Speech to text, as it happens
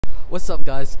What's up,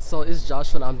 guys? So it's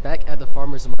Joshua and I'm back at the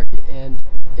farmers market, and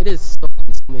it is so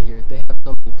consuming here. They have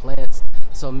so many plants,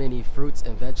 so many fruits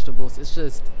and vegetables.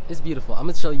 It's beautiful. I'm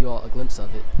gonna show you all a glimpse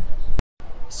of it.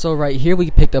 So right here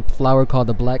we picked up a flower called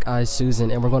the Black Eyed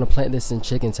Susan, and we're gonna plant this in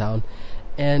Chickentown.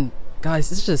 And guys,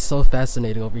 it's just so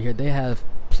fascinating over here. They have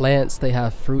plants, they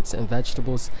have fruits and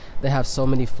vegetables, they have so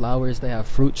many flowers, they have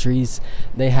fruit trees,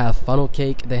 they have funnel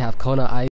cake, they have Kona ice.